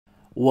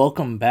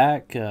Welcome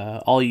back,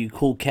 all you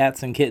cool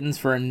cats and kittens,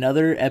 for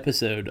another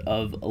episode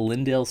of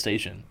Lindale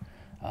Station.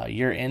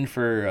 You're in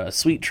for a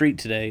sweet treat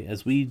today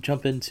as we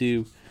jump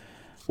into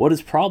what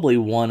is probably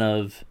one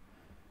of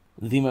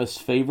the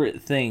most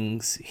favorite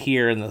things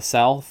here in the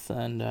South,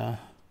 and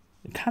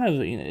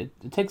it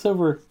takes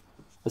over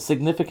a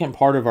significant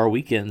part of our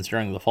weekends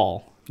during the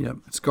fall. Yep,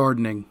 it's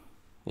gardening.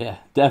 Yeah,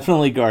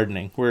 definitely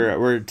gardening.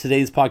 Where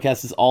today's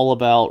podcast is all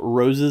about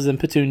roses and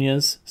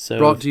petunias. So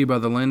Brought to you by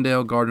the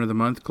Lindale Gardener of the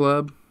Month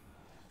Club.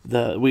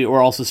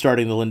 We're also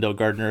starting the Lindale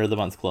Gardener of the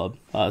Month Club.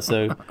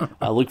 So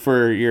look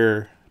for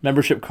your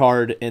membership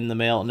card in the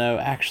mail. No,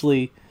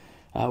 actually,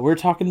 we're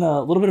talking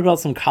a little bit about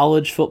some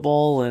college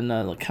football and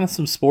kind of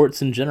some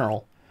sports in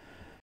general.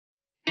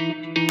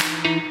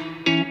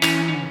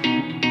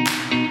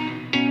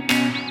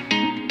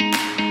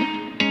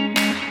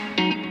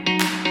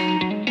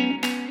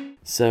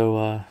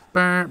 So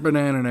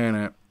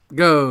Banana.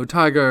 Go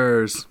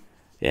Tigers!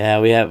 yeah,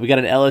 we got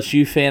an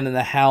LSU fan in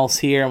the house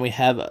here, and we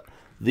have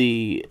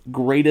the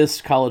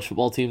greatest college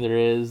football team there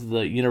is,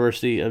 the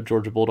University of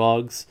Georgia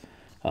Bulldogs.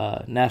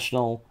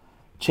 National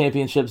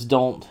championships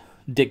don't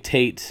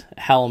dictate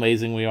how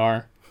amazing we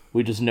are.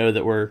 We just know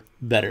that we're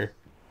better.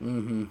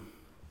 National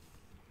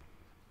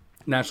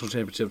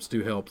championships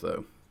do help,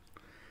 though.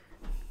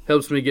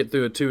 Helps me get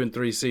through a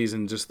 2-3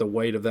 season, just the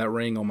weight of that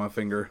ring on my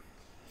finger.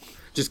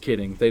 Just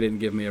kidding. They didn't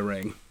give me a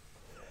ring.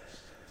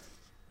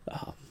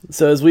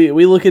 So as we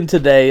look in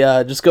today,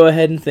 just go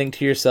ahead and think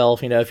to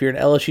yourself, if you're an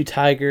LSU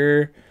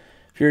Tiger,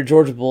 if you're a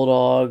Georgia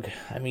Bulldog,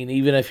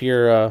 even if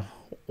you're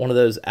one of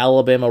those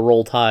Alabama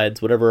Roll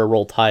Tides, whatever a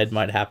Roll Tide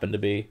might happen to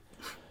be,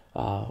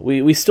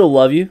 we still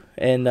love you,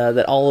 and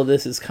that all of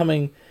this is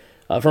coming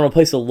from a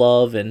place of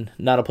love and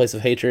not a place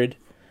of hatred,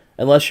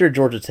 unless you're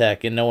Georgia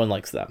Tech, and no one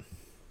likes them.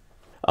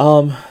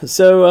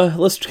 So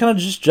let's kind of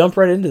just jump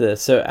right into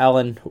this. So,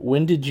 Alan,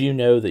 when did you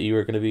know that you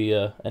were going to be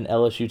an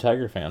LSU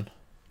Tiger fan?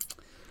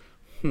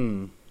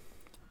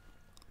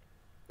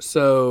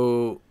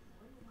 So,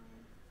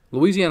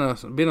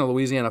 being a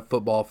Louisiana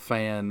football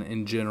fan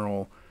in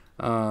general,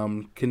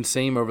 can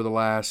seem over the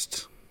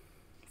last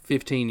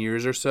 15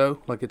 years or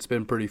so like it's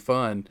been pretty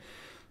fun.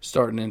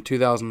 Starting in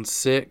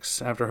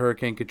 2006 after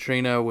Hurricane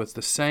Katrina with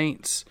the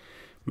Saints,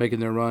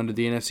 making their run to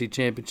the NFC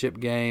Championship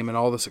game, and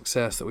all the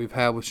success that we've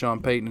had with Sean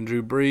Payton and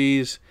Drew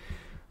Brees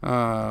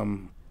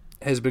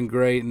has been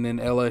great. And then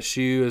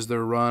LSU is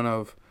their run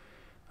of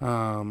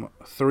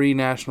 3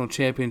 national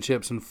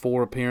championships and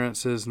 4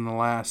 appearances in the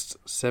last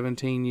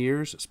 17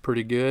 years. It's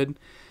pretty good.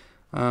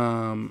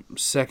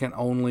 Second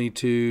only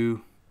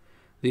to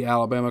the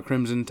Alabama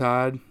Crimson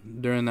Tide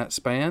during that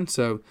span.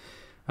 So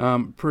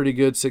pretty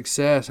good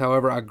success.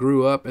 However, I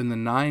grew up in the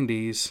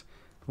 90s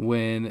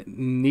when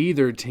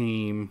neither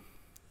team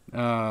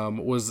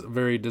was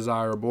very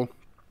desirable.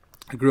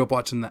 I grew up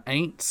watching the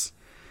Aints,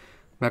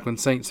 back when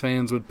Saints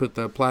fans would put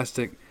the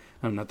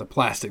not the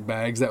plastic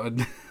bags,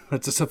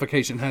 that's a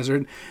suffocation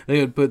hazard.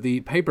 They would put the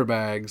paper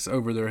bags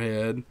over their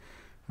head.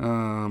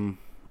 And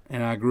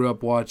I grew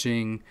up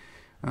watching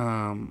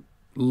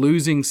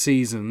losing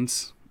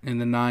seasons in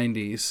the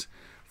 90s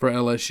for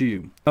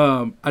LSU.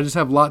 I just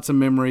have lots of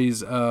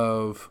memories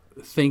of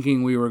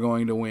thinking we were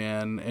going to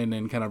win and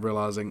then kind of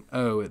realizing,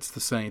 oh, it's the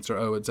Saints, or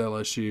oh, it's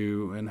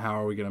LSU, and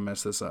how are we going to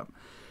mess this up?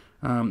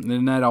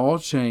 And that all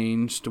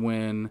changed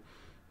when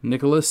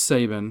Nicholas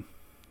Saban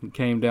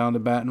came down to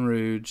Baton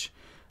Rouge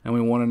and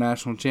we won a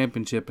national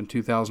championship in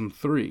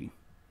 2003.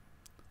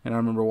 And I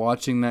remember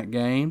watching that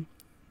game.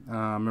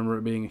 I remember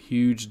it being a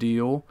huge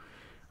deal.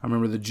 I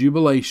remember the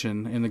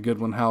jubilation in the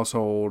Goodwin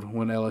household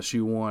when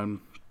LSU won.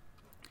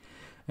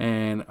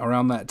 And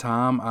around that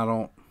time,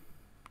 I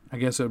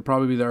guess it would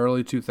probably be the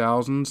early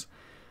 2000s,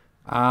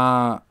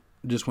 I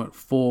just went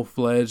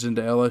full-fledged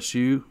into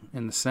LSU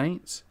and the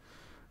Saints.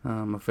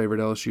 My favorite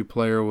LSU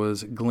player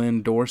was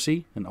Glenn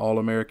Dorsey, an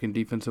All-American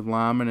defensive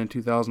lineman in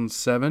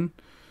 2007.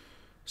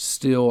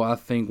 Still, I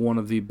think, one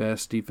of the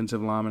best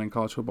defensive linemen in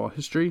college football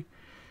history.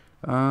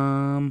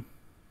 Yeah,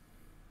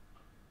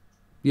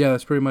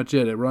 that's pretty much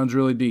it. It runs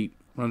really deep.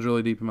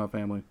 In my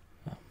family.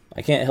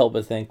 I can't help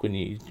but think when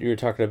you were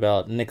talking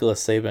about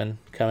Nicholas Saban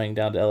coming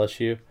down to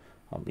LSU,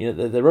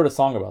 they wrote a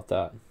song about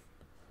that.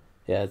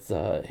 Yeah, it's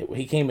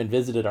he came and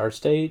visited our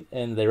state,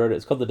 and they wrote it.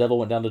 It's called "The Devil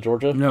Went Down to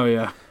Georgia." Oh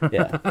yeah,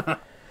 yeah.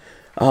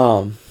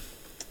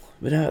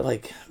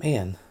 But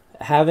man,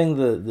 having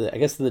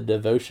the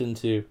devotion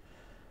to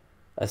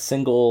a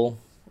single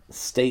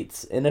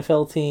state's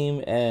NFL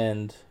team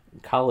and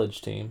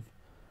college team,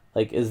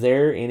 is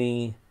there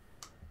any?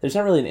 There's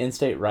not really an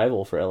in-state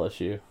rival for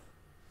LSU.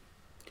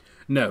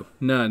 No,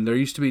 none. There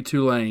used to be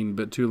Tulane,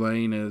 but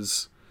Tulane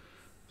is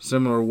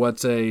similar.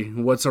 What's a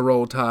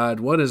Roll Tide?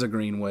 What is a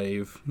Green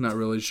Wave? Not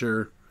really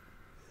sure.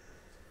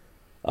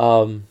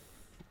 Yeah.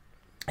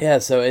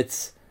 So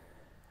it's,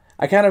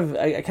 I kind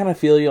of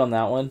feel you on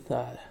that one.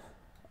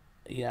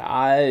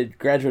 I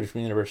graduated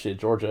from the University of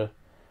Georgia,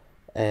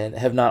 and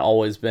have not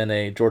always been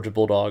a Georgia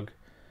Bulldog.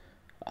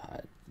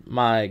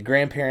 My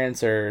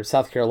grandparents are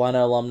South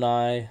Carolina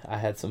alumni. I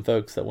had some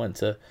folks that went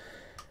to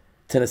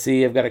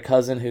Tennessee. I've got a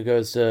cousin who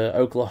goes to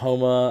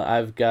Oklahoma.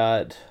 I've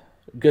got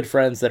good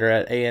friends that are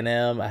at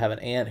A&M. I have an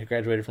aunt who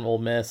graduated from Ole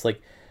Miss.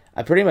 Like,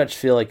 I pretty much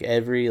feel like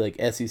every like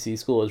SEC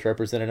school is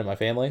represented in my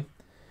family.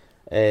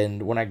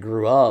 And when I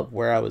grew up,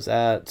 where I was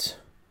at,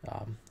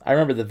 I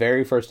remember the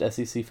very first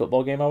SEC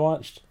football game I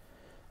watched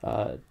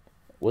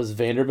was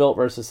Vanderbilt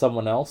versus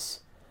someone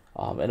else.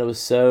 And it was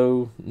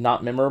so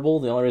not memorable.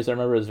 The only reason I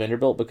remember it was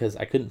Vanderbilt because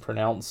I couldn't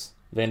pronounce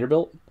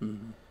Vanderbilt,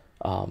 and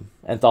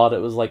thought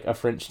it was like a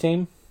French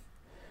team.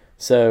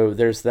 So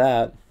there's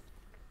that.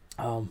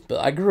 But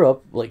I grew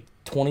up like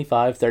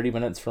 25, 30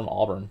 minutes from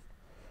Auburn.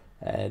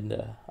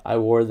 And I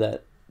wore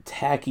that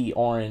tacky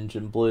orange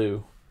and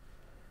blue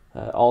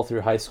all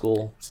through high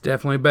school. It's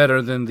definitely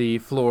better than the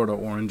Florida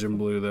orange and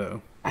blue,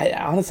 though. I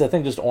honestly, I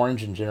think just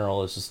orange in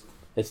general is just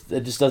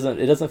it just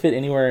doesn't fit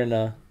anywhere in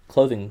a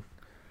clothing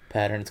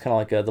pattern. It's kind of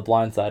like the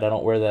Blind Side. I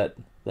don't wear that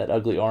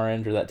ugly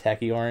orange or that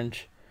tacky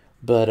orange.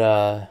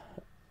 But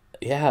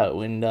yeah,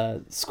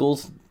 when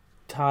school's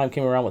time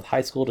came around with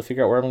high school to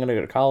figure out where I'm going to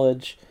go to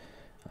college,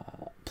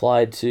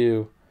 applied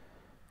to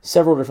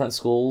several different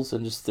schools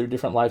and just through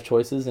different life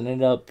choices, and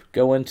ended up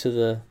going to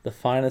the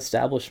fine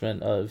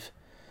establishment of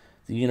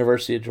the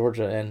University of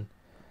Georgia. And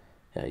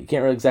you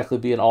can't really exactly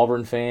be an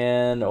Auburn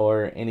fan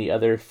or any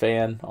other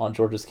fan on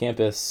Georgia's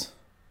campus,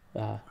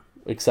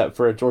 except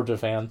for a Georgia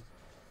fan.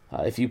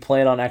 If you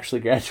plan on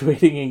actually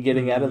graduating and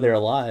getting out of there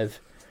alive,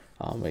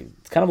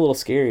 it's kind of a little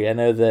scary. I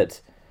know that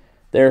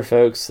there are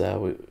folks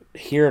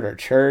here at our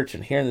church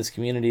and here in this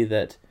community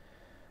that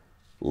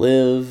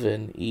live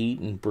and eat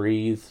and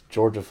breathe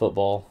Georgia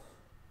football.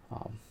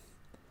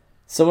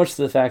 So much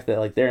to the fact that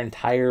like their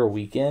entire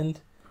weekend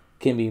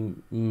can be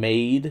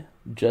made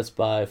just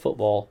by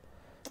football.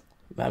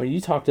 I mean,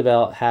 you talked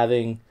about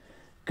having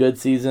good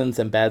seasons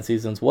and bad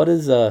seasons. What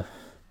is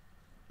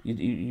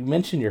you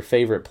mentioned your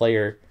favorite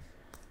player,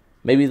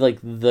 maybe like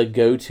the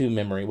go-to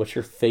memory. What's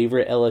your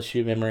favorite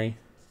LSU memory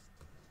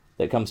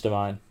that comes to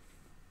mind?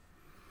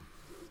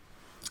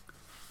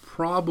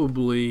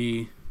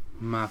 Probably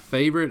my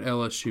favorite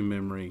LSU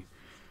memory.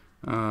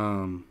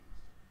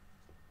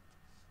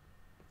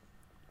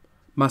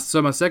 My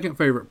second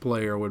favorite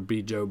player would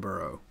be Joe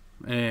Burrow.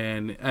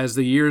 And as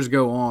the years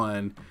go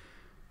on,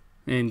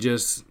 and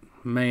just,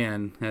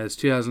 man, as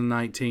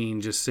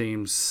 2019 just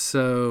seems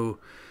so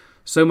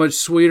much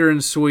sweeter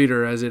and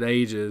sweeter as it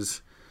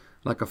ages,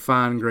 like a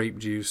fine grape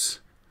juice.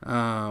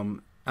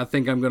 I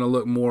think I'm going to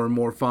look more and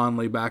more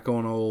fondly back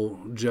on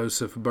old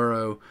Joseph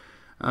Burrow.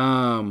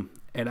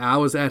 And I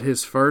was at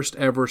his first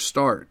ever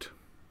start,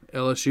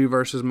 LSU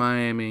versus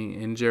Miami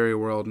in Jerry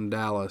World in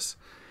Dallas.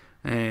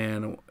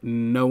 And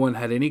no one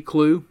had any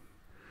clue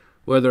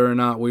whether or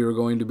not we were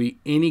going to be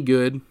any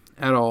good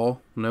at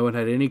all. No one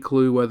had any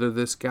clue whether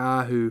this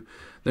guy who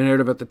the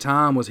narrative at the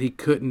time was he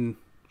couldn't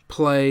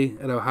play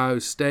at Ohio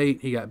State.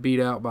 He got beat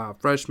out by a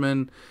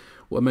freshman.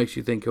 What makes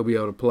you think he'll be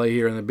able to play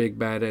here in the big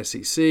bad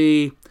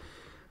SEC?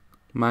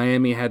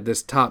 Miami had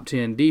this top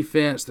 10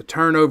 defense, the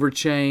turnover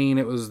chain.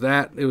 It was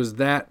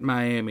that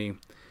Miami.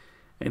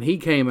 And he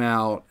came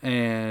out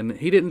and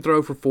he didn't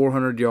throw for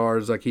 400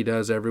 yards like he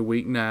does every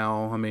week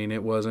now. I mean,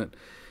 it wasn't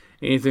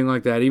anything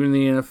like that. Even in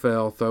the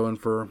NFL, throwing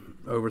for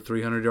over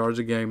 300 yards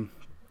a game.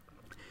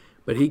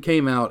 But he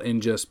came out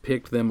and just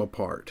picked them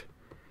apart.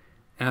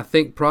 And I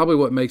think probably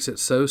what makes it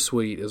so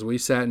sweet is we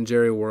sat in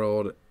Jerry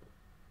World,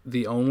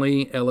 the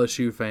only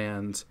LSU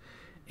fans,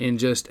 in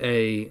just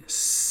a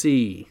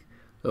sea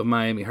of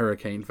Miami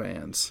Hurricane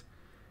fans.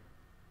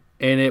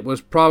 And it was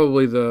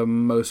probably the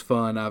most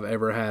fun I've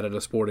ever had at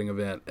a sporting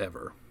event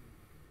ever.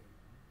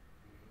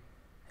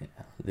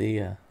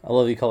 Yeah, I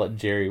love you call it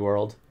Jerry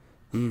World.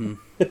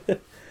 Mm-hmm.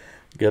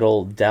 Good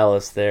old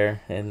Dallas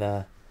there.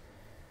 And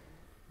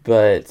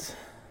but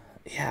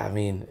yeah, I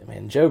mean,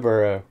 Joe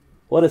Burrow,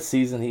 what a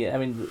season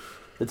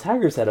the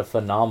Tigers had a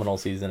phenomenal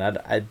season.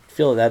 I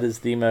feel that is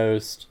the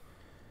most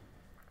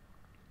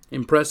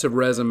impressive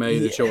resume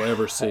that you'll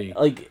ever see.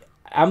 Like,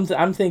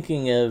 I'm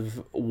thinking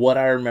of what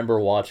I remember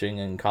watching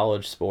in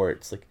college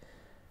sports. Like,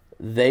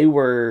 they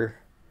were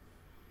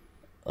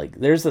like,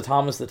 there's the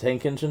Thomas the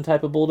Tank Engine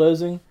type of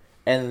bulldozing,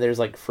 and there's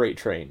like Freight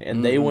Train,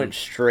 and they went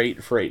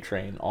straight Freight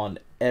Train on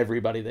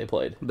everybody they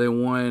played. They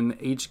won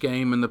each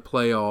game in the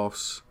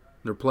playoffs,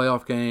 their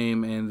playoff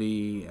game and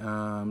the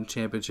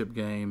championship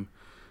game,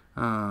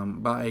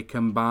 by a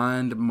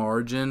combined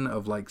margin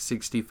of like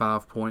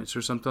 65 points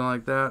or something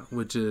like that,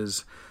 which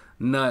is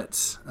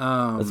nuts.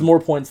 It's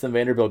more points than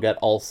Vanderbilt got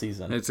all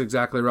season. It's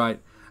exactly right.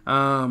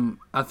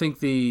 I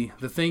think the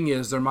thing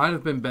is there might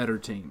have been better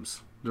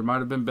teams. There might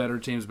have been better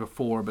teams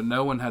before, but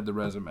no one had the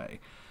resume.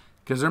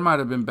 Because there might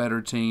have been better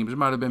teams. There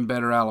might have been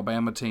better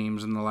Alabama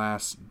teams in the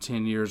last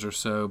 10 years or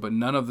so, but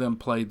none of them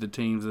played the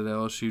teams that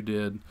LSU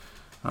did.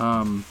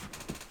 None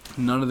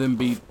of them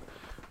beat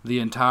the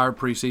entire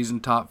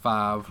preseason top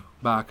 5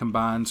 by a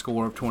combined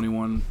score of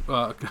 21,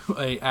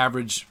 a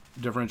average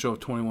differential of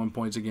 21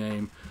 points a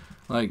game.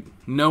 Like,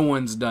 no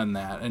one's done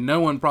that, and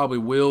no one probably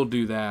will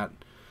do that.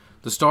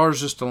 The stars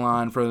just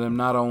align for them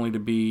not only to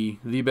be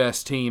the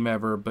best team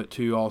ever, but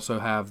to also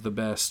have the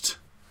best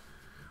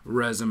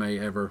resume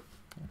ever.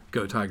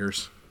 Go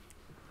Tigers.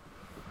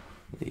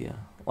 Yeah,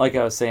 like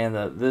I was saying,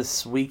 that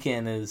this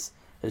weekend is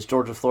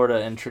Georgia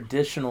Florida, and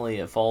traditionally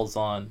it falls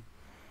on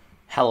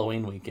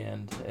Halloween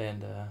weekend.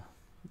 And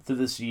through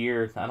this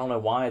year, I don't know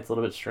why it's a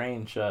little bit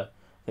strange. I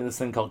think this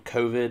thing called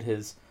COVID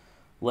has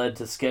led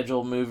to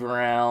schedule move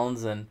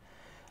arounds and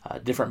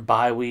different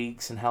bye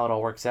weeks and how it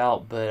all works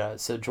out. But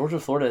so Georgia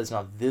Florida is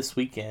now this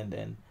weekend,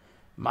 and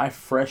my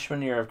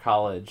freshman year of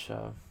college,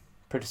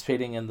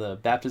 participating in the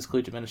Baptist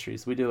Collegiate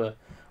Ministries, we do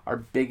our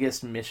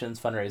biggest missions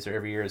fundraiser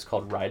every year is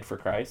called Ride for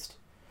Christ.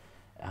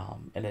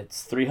 And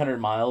it's 300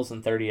 miles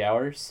in 30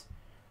 hours.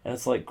 And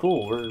it's like,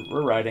 cool,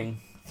 we're riding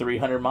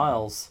 300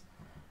 miles.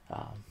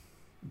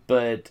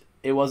 But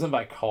it wasn't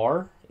by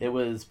car, it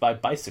was by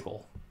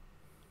bicycle.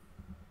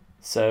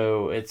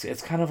 So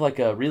it's kind of like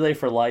a Relay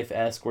for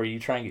Life-esque, where you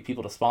try and get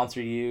people to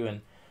sponsor you,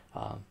 and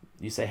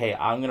you say, hey,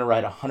 I'm going to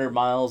ride 100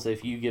 miles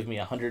if you give me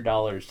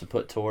 $100 to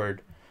put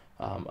toward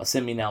a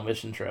Send Me Now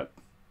mission trip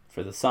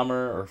for the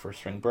summer or for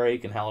spring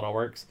break, and how it all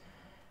works.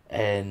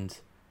 And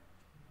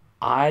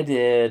I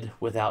did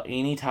without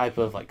any type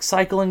of like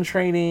cycling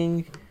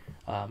training.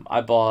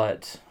 I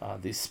bought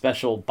these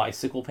special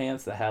bicycle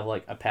pants that have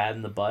like a pad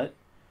in the butt.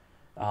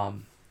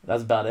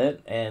 That's about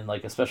it, and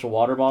like a special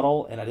water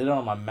bottle, and I did it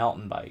on my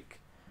mountain bike.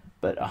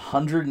 But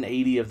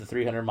 180 of the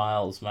 300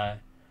 miles my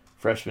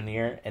freshman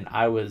year, and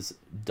I was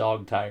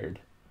dog tired.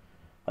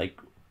 Like,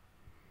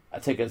 I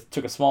took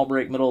a small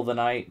break middle of the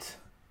night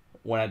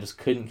when I just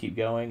couldn't keep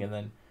going, and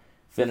then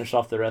finished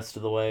off the rest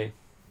of the way.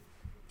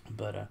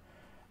 But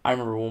I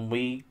remember when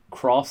we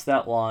crossed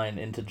that line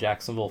into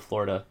Jacksonville,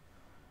 Florida,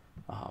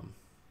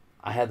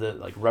 I had the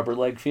like rubber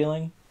leg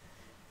feeling,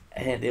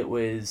 and it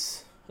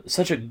was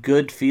such a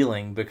good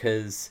feeling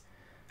because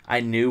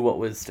I knew what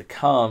was to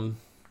come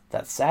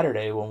that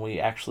Saturday when we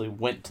actually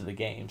went to the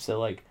game. So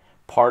like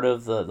part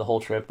of the whole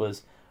trip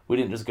was we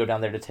didn't just go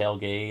down there to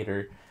tailgate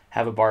or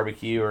have a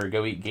barbecue or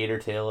go eat gator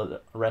tail at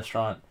a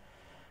restaurant.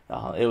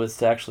 It was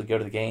to actually go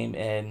to the game,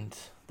 and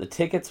the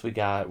tickets we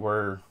got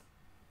were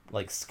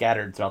like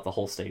scattered throughout the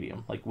whole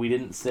stadium. Like, we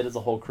didn't sit as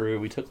a whole crew.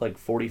 We took like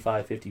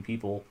 45, 50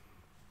 people.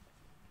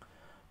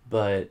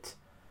 But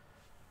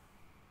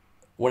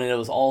when it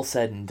was all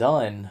said and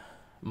done,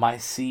 my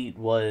seat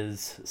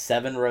was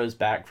 7 rows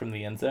back from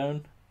the end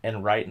zone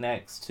and right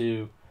next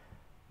to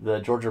the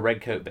Georgia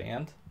Redcoat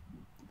band.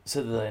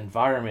 So the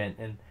environment,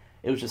 and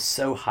it was just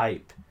so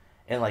hype.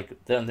 And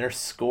like then they're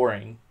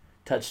scoring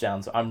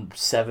touchdowns. I'm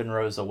 7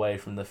 rows away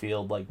from the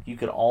field. Like, you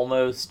could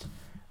almost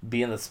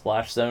be in the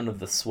splash zone of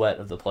the sweat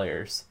of the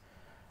players.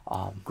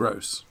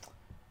 Gross.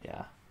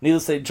 Yeah.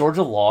 Needless to say,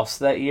 Georgia lost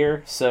that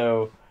year,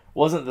 so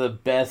wasn't the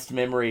best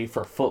memory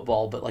for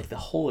football, but like the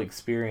whole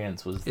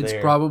experience was there. It's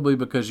probably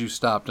because you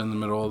stopped in the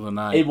middle of the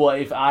night. Well,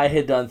 if I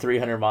had done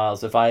 300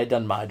 miles, if I had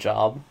done my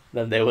job,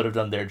 then they would have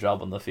done their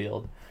job on the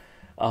field.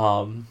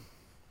 But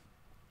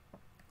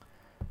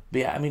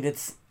yeah, I mean,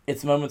 it's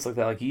moments like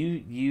that. Like,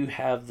 you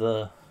have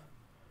the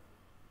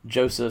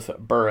Joseph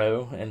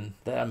Burrow and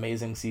that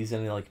amazing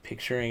season, like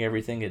picturing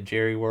everything at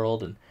Jerry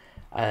World and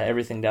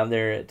everything down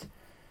there at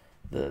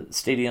the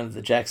stadium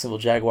the Jacksonville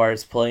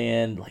Jaguars play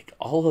in. Like,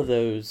 all of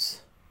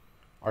those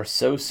are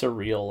so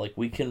surreal. Like,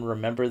 we can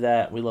remember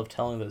that. We love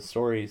telling those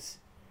stories.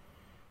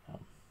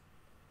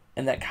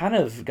 And that kind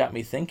of got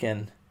me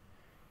thinking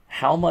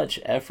how much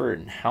effort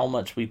and how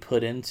much we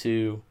put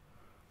into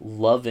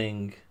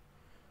loving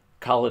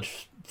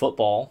college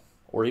football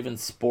or even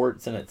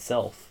sports in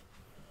itself.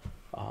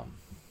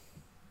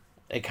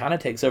 It kind of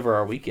takes over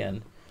our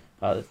weekend.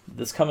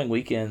 This coming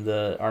weekend,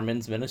 our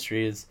men's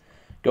ministry is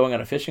going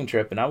on a fishing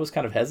trip, and I was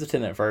kind of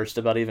hesitant at first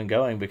about even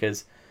going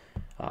because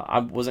I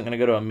wasn't going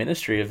to go to a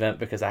ministry event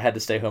because I had to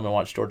stay home and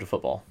watch Georgia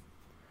football.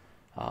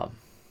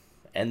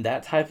 And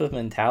that type of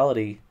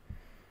mentality,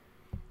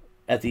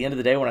 at the end of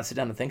the day, when I sit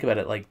down and think about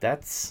it, like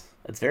it's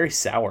very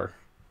sour.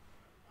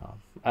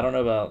 I don't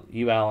know about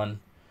you, Alan,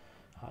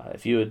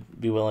 if you would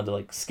be willing to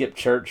like skip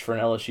church for an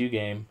LSU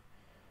game,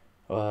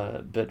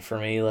 but for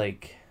me,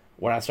 like,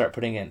 when I start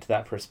putting it into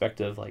that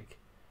perspective, like,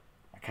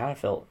 I kind of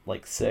felt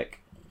like sick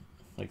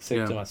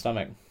to my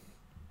stomach.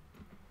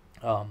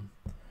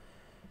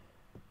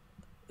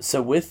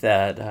 So with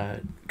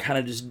that, kind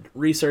of just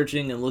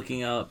researching and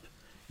looking up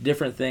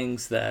different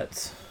things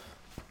that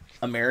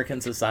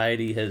American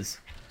society has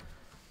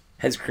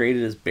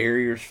created as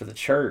barriers for the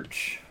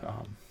church.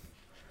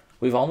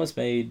 We've almost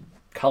made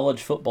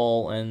college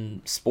football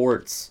and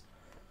sports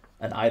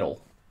an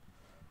idol.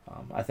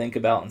 I think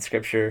about in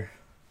Scripture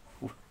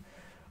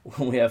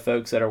when we have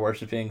folks that are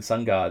worshiping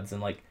sun gods,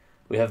 and like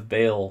we have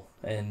Baal,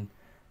 and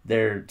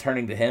they're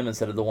turning to him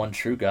instead of the one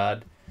true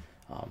God.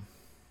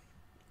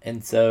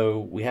 And so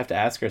we have to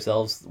ask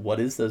ourselves, what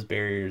is those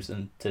barriers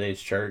in today's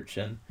church,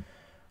 and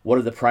what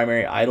are the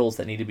primary idols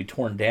that need to be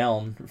torn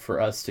down for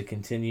us to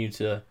continue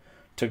to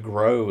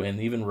grow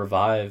and even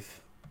revive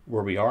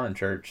where we are in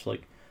church?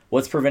 Like,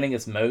 what's preventing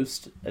us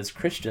most as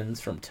Christians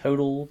from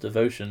total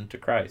devotion to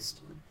Christ?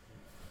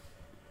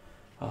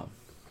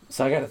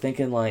 So I got to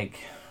thinking, like,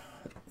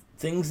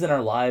 things in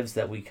our lives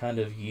that we kind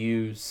of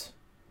use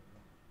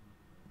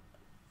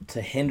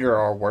to hinder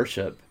our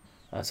worship.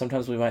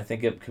 Sometimes we might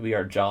think it could be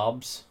our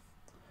jobs,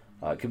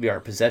 it could be our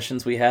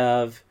possessions we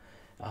have.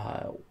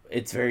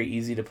 It's very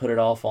easy to put it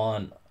off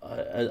on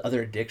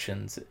other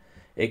addictions.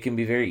 It can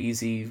be very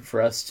easy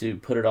for us to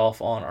put it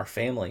off on our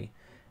family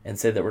and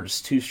say that we're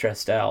just too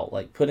stressed out.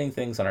 Like putting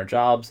things on our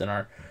jobs and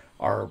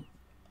our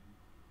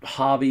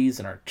hobbies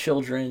and our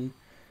children,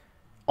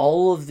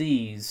 all of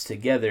these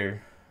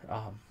together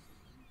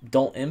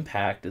don't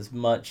impact as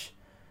much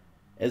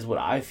as what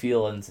I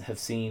feel and have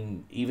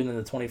seen even in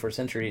the 21st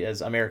century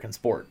as American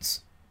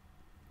sports.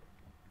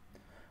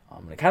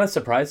 It kind of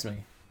surprised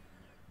me.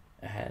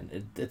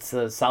 And it's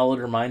a solid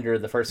reminder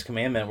of the first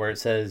commandment where it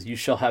says, "You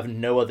shall have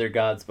no other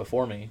gods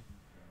before me."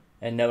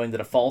 And knowing that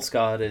a false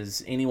god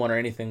is anyone or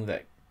anything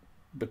that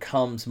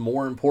becomes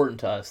more important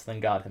to us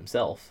than God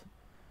himself.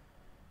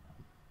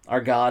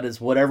 Our God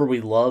is whatever we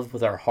love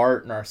with our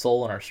heart and our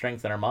soul and our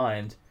strength and our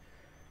mind.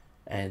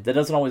 And that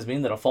doesn't always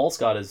mean that a false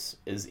god is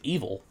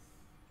evil.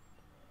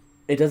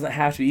 It doesn't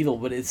have to be evil,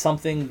 but it's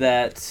something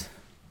that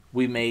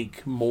we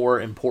make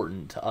more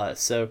important to us.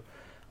 So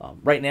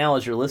right now,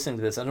 as you're listening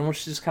to this, I want you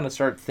to just kind of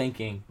start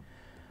thinking,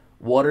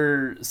 what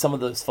are some of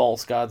those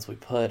false gods we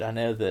put? I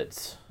know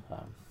that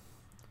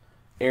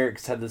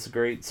Eric's had this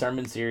great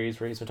sermon series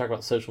where he's been talking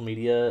about social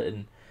media,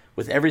 and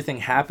with everything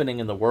happening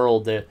in the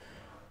world,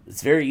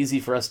 it's very easy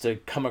for us to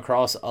come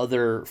across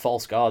other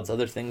false gods,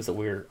 other things that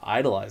we're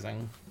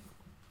idolizing.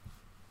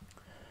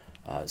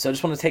 So I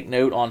just want to take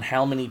note on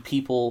how many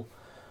people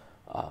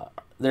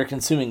their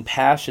consuming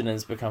passion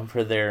has become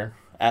for their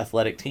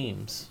athletic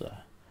teams.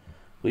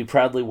 We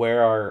proudly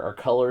wear our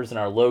colors and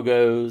our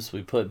logos.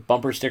 We put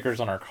bumper stickers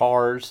on our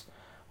cars.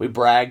 We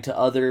brag to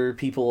other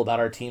people about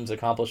our team's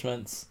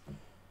accomplishments.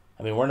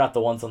 I mean, we're not the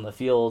ones on the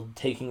field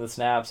taking the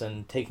snaps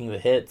and taking the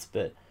hits,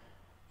 but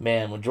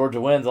man, when Georgia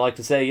wins, I like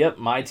to say, "Yep,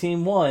 my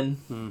team won."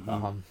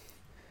 Mm-hmm.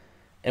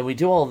 And we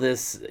do all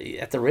this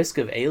at the risk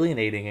of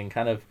alienating and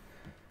kind of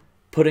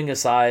putting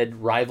aside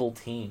rival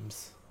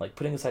teams, like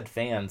putting aside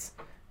fans.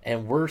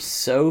 And we're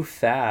so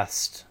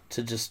fast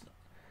to just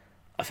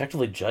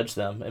effectively judge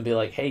them and be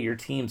like, "Hey, your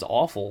team's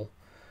awful."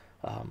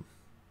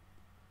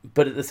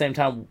 But at the same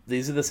time,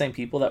 these are the same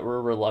people that we're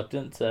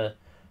reluctant to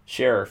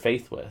share our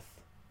faith with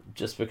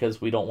just because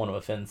we don't want to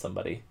offend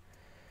somebody.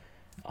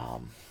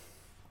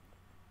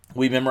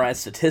 We memorize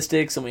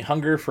statistics and we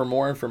hunger for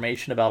more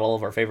information about all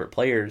of our favorite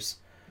players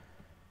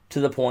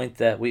to the point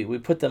that we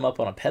put them up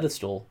on a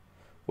pedestal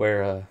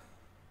where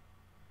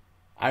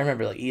I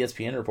remember like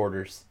ESPN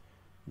reporters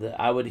that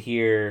I would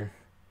hear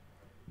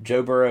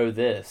Joe Burrow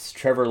this,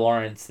 Trevor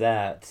Lawrence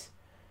that,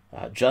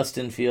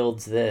 Justin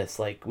Fields this.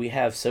 Like, we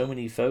have so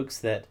many folks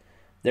that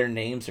their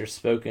names are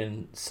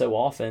spoken so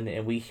often,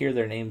 and we hear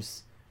their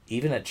names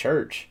even at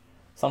church,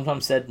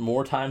 sometimes said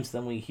more times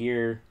than we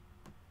hear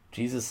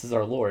Jesus is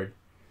our Lord.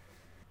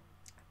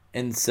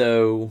 And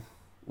so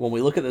when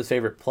we look at those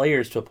favorite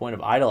players to a point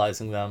of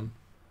idolizing them,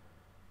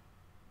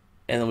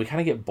 and then we kind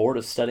of get bored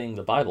of studying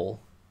the Bible.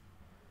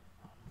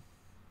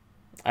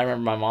 I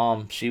remember my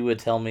mom, she would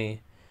tell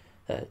me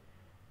that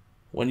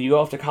when you go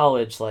off to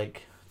college,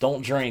 like,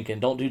 don't drink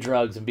and don't do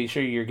drugs and be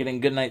sure you're getting a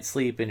good night's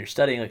sleep and you're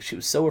studying. Like, she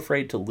was so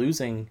afraid to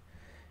losing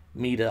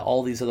me to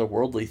all these other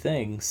worldly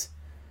things.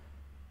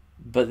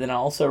 But then I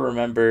also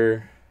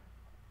remember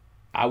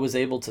I was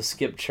able to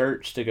skip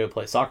church to go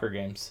play soccer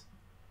games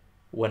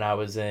when I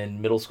was in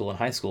middle school and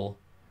high school.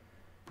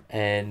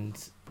 And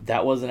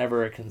that wasn't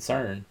ever a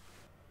concern.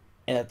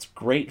 And it's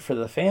great for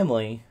the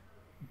family,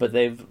 but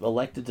they've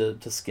elected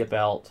to skip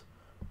out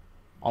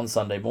on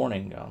Sunday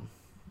morning.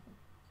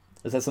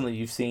 Is that something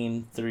you've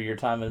seen through your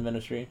time in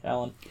ministry,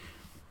 Alan?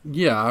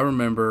 Yeah, I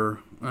remember.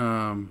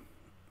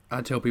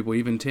 I tell people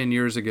even 10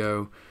 years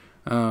ago,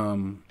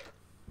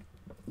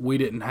 we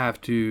didn't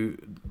have to.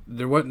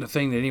 There wasn't a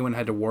thing that anyone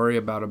had to worry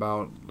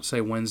about,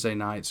 say, Wednesday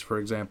nights, for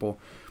example.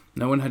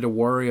 No one had to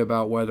worry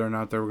about whether or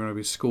not there were going to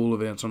be school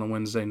events on a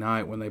Wednesday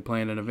night when they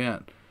planned an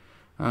event.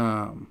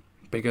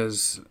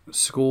 Because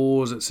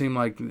schools, it seemed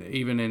like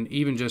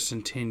even just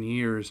in 10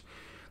 years,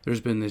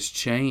 there's been this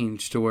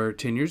change to where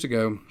 10 years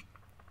ago,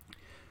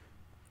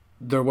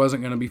 there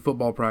wasn't going to be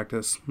football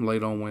practice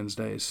late on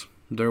Wednesdays.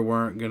 There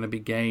weren't going to be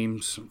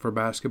games for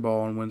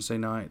basketball on Wednesday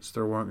nights.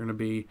 There weren't going to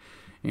be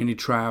any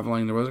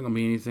traveling. There wasn't going to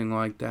be anything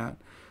like that.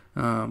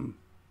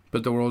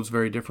 But the world's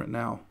very different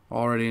now,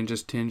 already in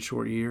just 10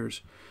 short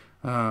years.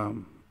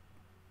 And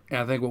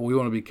I think what we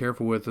want to be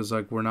careful with is,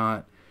 like, we're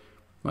not,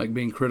 like,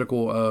 being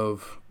critical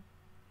of,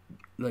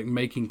 like,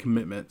 making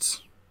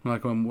commitments.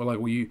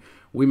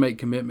 We make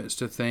commitments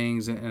to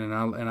things, and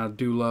I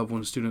do love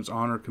when students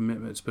honor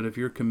commitments. But if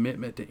your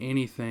commitment to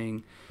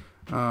anything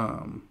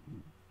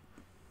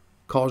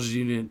causes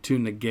you to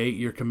negate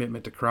your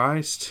commitment to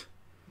Christ,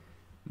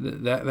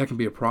 that can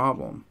be a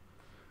problem.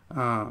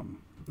 And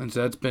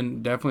so that's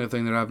been definitely a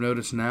thing that I've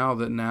noticed now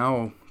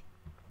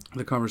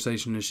the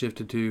conversation has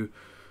shifted to,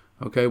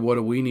 okay, what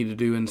do we need to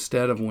do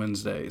instead of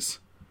Wednesdays?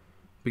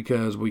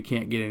 Because we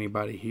can't get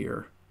anybody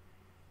here.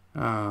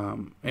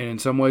 And in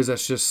some ways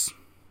that's just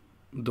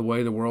the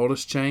way the world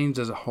has changed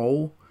as a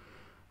whole.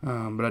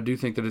 But I do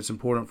think that it's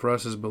important for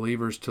us as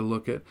believers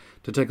to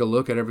take a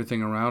look at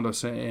everything around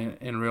us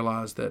and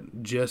realize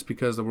that just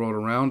because the world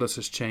around us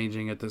is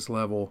changing at this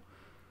level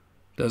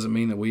doesn't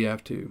mean that we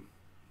have to.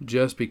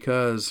 Just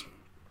because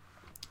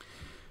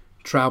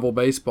travel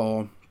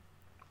baseball,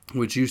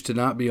 which used to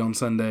not be on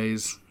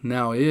Sundays,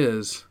 now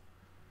is,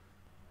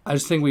 I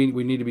just think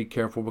we need to be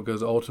careful,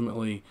 because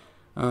ultimately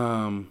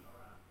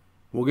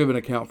we'll give an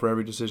account for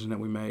every decision that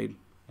we made.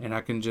 And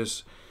I can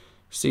just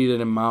see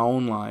that in my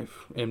own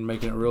life, and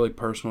making it really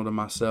personal to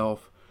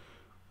myself.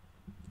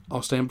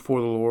 I'll stand before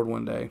the Lord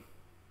one day,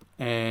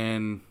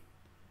 and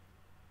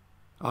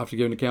I'll have to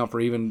give an account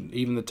for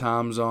even the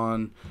times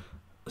on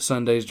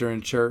Sundays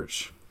during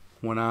church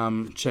when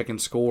I'm checking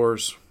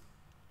scores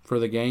for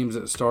the games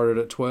that started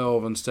at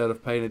 12 instead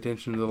of paying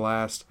attention to the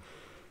last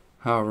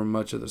however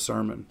much of the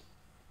sermon.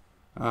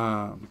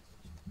 And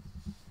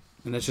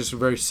it's just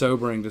very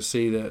sobering to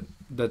see that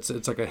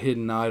it's like a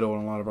hidden idol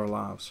in a lot of our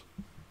lives.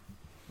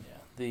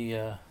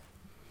 I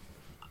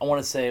want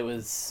to say it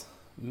was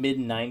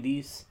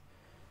mid-90s.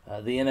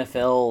 The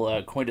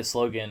NFL coined a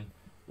slogan,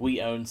 "We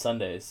own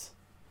Sundays."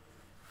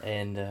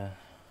 And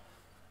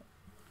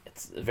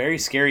it's a very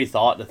scary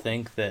thought to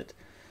think that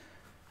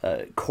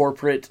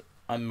corporate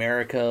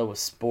America with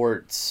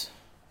sports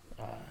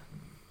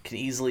can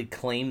easily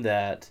claim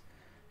that.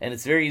 And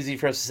it's very easy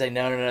for us to say,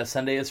 no,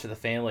 Sunday is for the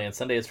family and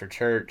Sunday is for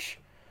church.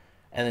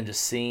 And then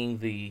just seeing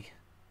the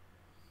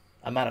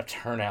amount of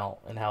turnout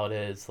and how it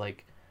is,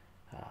 like,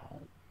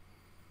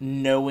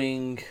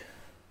 knowing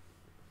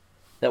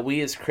that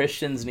we as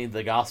Christians need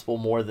the gospel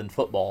more than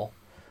football.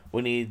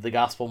 We need the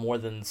gospel more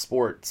than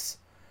sports.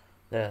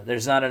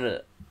 There's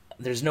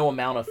no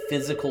amount of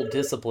physical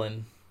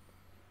discipline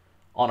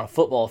on a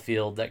football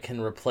field that can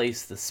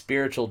replace the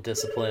spiritual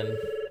discipline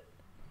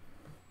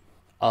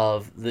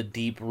of the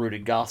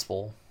deep-rooted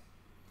gospel.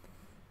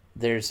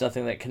 There's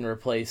nothing that can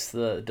replace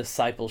the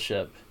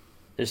discipleship.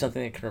 There's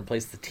nothing that can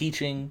replace the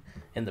teaching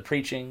and the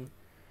preaching.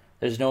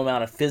 There's no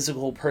amount of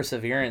physical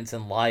perseverance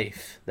in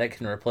life that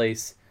can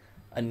replace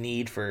a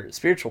need for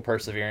spiritual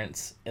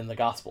perseverance in the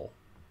gospel.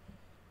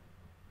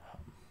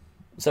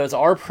 So it's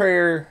our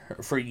prayer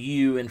for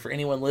you and for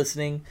anyone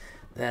listening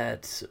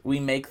that we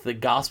make the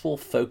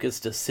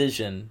gospel-focused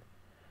decision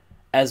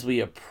as we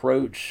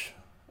approach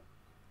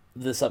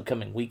this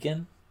upcoming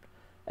weekend,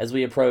 as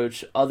we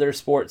approach other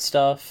sports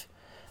stuff.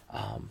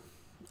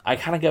 I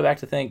kind of go back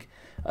to think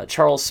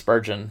Charles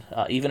Spurgeon,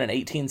 even in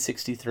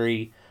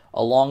 1863,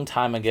 a long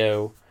time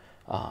ago,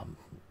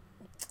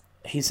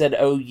 he said,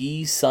 "O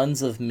ye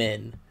sons of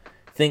men,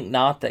 think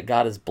not that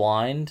God is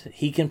blind.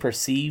 He can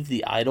perceive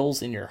the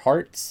idols in your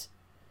hearts.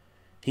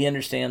 He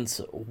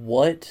understands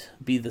what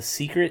be the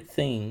secret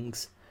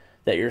things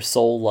that your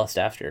soul lusts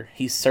after.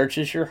 He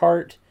searches your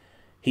heart.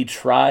 He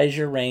tries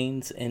your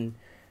reins, and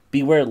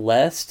beware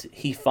lest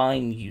he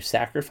find you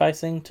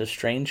sacrificing to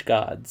strange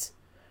gods.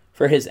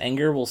 For his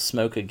anger will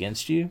smoke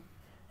against you,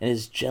 and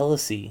his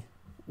jealousy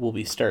will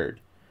be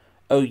stirred.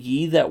 O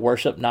ye that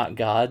worship not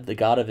God, the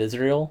God of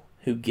Israel,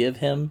 who give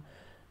him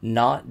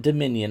not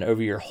dominion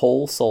over your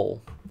whole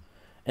soul,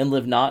 and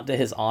live not to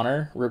his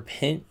honor,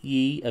 repent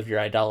ye of your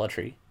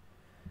idolatry.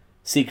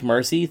 Seek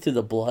mercy through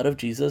the blood of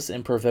Jesus,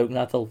 and provoke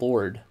not the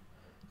Lord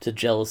to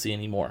jealousy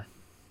anymore."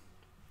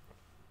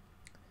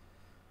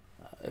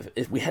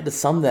 If we had to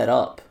sum that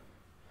up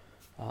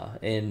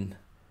in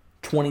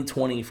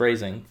 2020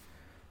 phrasing,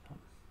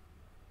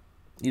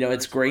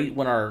 it's great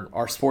when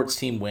our sports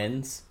team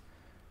wins,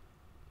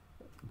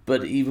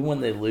 but even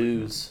when they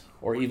lose,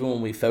 or even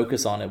when we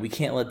focus on it, we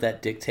can't let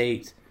that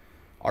dictate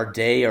our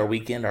day, our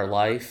weekend, our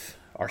life,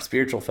 our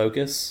spiritual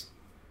focus.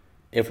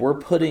 If we're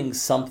putting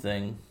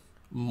something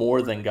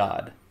more than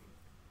God,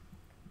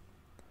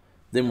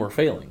 then we're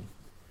failing.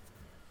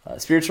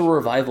 Spiritual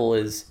revival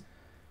is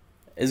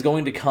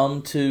going to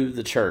come to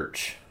the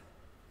church.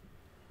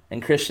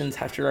 And Christians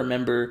have to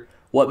remember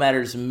what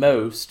matters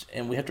most,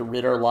 and we have to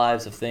rid our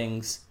lives of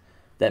things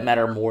that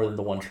matter more than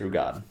the one true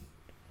God.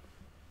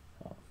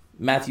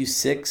 Matthew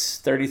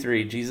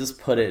 6:33, Jesus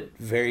put it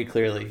very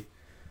clearly,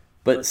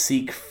 "But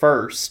seek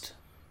first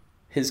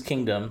his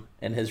kingdom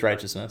and his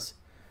righteousness,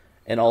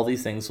 and all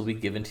these things will be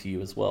given to you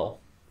as well."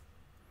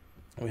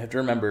 And we have to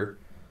remember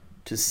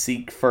to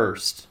seek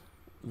first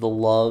the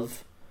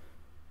love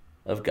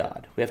of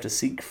God. We have to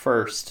seek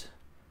first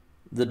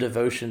the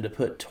devotion to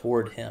put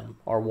toward him,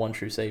 our one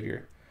true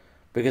Savior,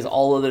 because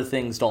all other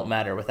things don't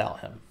matter without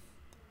him.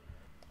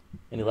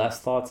 Any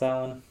last thoughts,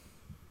 Alan?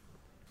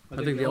 I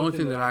think the only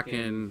thing that I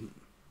can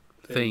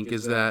think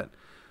is that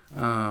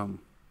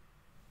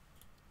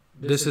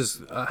this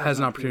has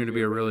an opportunity to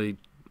be a really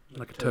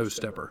like a toe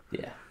stepper.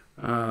 Yeah.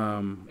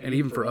 And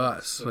even for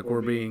us, like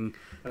we're being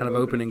kind of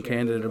open and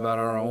candid about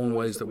our own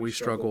ways that we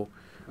struggle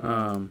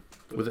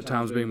with at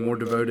times being more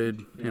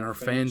devoted in our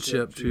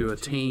fanship to a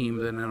team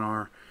than in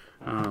our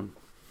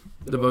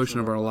devotion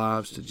of our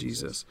lives to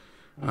Jesus.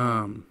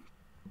 And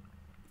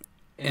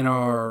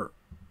our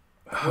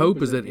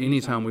hope is that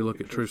anytime we look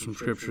at truths from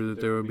Scripture,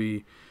 that there would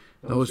be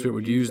the Holy Spirit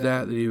would use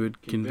that He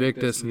would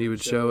convict us and He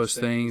would show us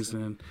things.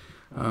 And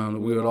that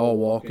we would all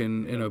walk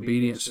in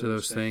obedience to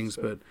those things.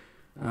 But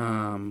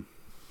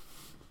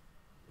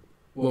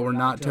what we're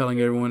not telling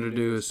everyone to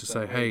do is to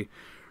say, hey,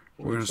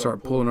 we're going to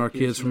start pulling our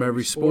kids from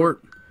every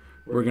sport.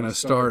 We're going to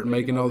start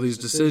making all these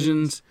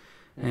decisions.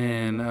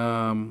 And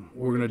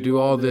we're going to do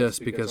all this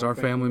because our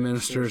family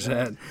ministers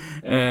at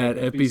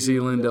FPC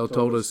Lindale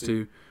told us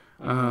to.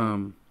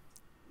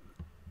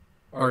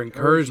 Our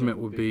encouragement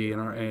would be,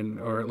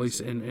 or at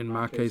least in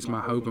my case,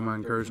 my hope and my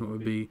encouragement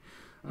would be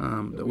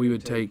that we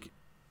would take,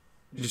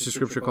 just as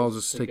Scripture calls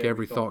us to take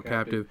every thought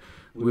captive,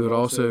 we would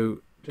also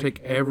take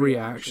every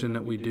action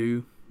that we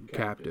do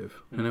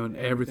captive, and then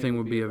everything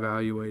would be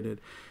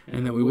evaluated,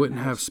 and that we wouldn't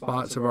have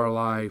spots of our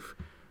life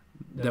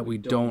that we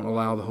don't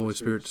allow the Holy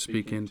Spirit to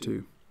speak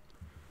into.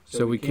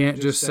 So we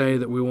can't just say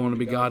that we want to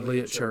be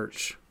godly at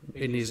church.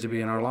 It needs to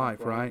be in our life,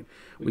 right?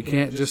 We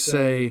can't just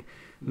say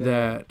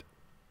that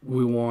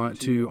we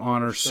want to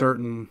honor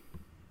certain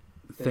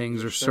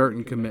things or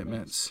certain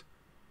commitments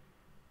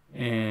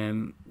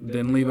and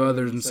then leave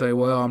others and say,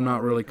 well, I'm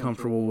not really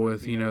comfortable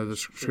with, the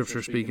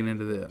Scripture speaking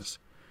into this.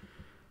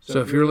 So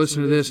if you're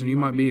listening to this and you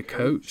might be a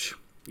coach,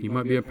 you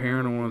might be a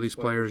parent of one of these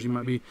players, you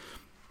might be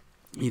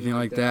anything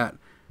like that,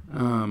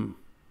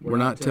 we're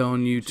not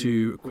telling you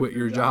to quit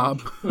your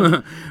job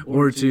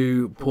or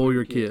to pull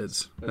your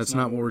kids. That's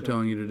not what we're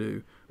telling you to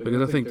do.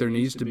 Because I think there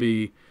needs to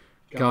be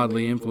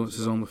godly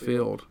influences on the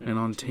field and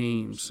on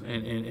teams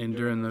and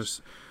during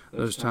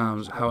those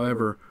times.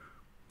 However,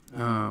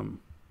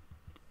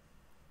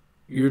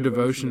 your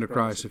devotion to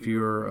Christ, if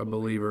you're a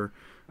believer,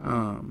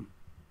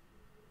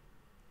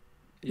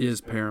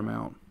 is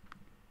paramount.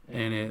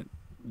 And it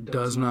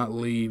does not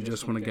leave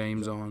just when a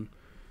game's on.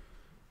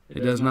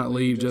 It does not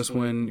leave just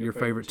when your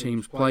favorite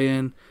team's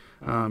playing.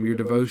 Your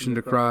devotion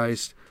to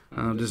Christ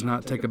does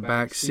not take a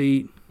back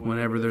seat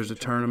whenever there's a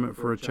tournament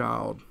for a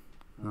child.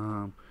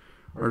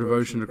 Our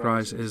devotion to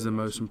Christ is the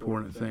most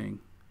important thing.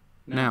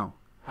 Now,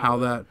 how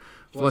that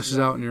fleshes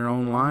out in your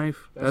own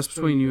life, that's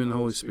between you and the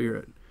Holy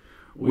Spirit.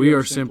 We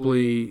are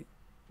simply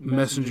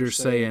messengers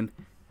saying,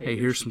 hey,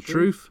 here's some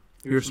truth.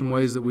 Here's some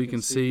ways that we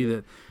can see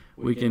that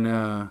we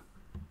can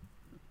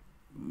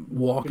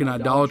walk in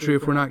idolatry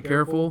if we're not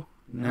careful.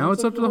 Now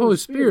it's up to the Holy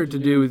Spirit to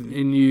do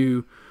in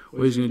you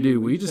what He's going to do.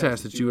 We just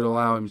ask that you would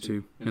allow Him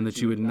to, and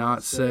that you would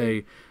not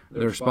say,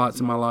 there are spots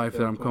in my life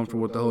that I'm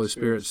comfortable with the Holy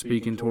Spirit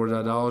speaking towards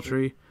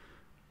idolatry,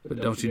 but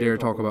don't you dare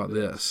talk about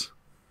this.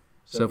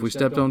 So if we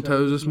stepped on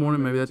toes this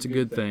morning, maybe that's a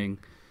good thing.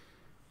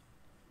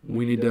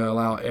 We need to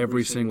allow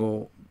every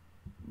single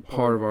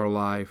part of our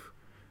life,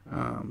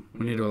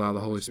 we need to allow the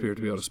Holy Spirit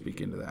to be able to speak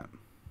into that.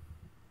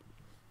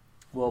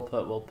 Well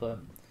put, well put.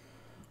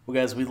 Well,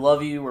 guys, we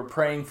love you. We're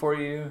praying for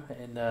you,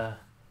 and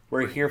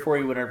we're here for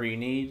you whenever you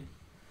need.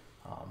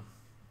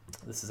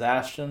 This is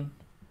Ashton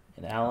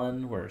and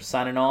Alan. We're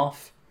signing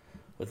off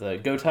with a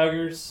Go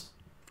Tigers,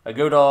 a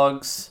Go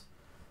Dogs,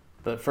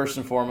 but first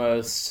and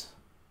foremost,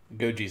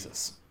 Go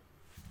Jesus.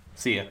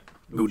 See ya.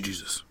 Go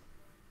Jesus.